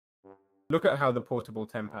look at how the portable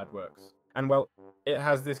Tempad works. And well, it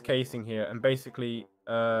has this casing here, and basically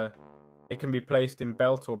it can be placed in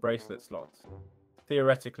belt or bracelet slots.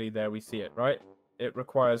 Theoretically, there we see it, right? It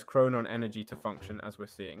requires Chronon energy to function, as we're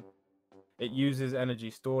seeing. It uses energy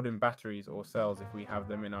stored in batteries or cells if we have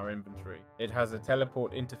them in our inventory. It has a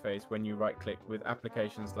teleport interface when you right-click with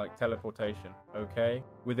applications like teleportation, okay?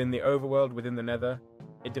 Within the overworld, within the nether,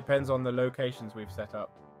 it depends on the locations we've set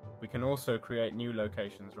up. We can also create new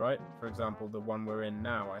locations, right? For example, the one we're in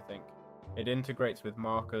now, I think. It integrates with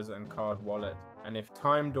markers and card wallet, and if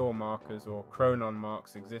time door markers or Chronon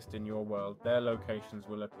marks exist in your world, their locations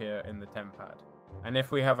will appear in the Tempad. And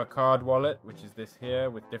if we have a card wallet, which is this here,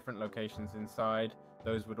 with different locations inside,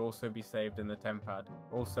 those would also be saved in the Tempad.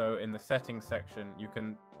 Also, in the settings section,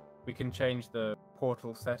 we can change the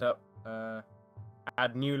portal setup,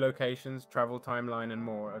 add new locations, travel timeline, and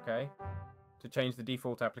more, okay? To change the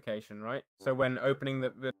default application, right? So when opening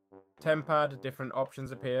the Tempad, different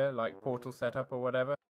options appear, like portal setup or whatever.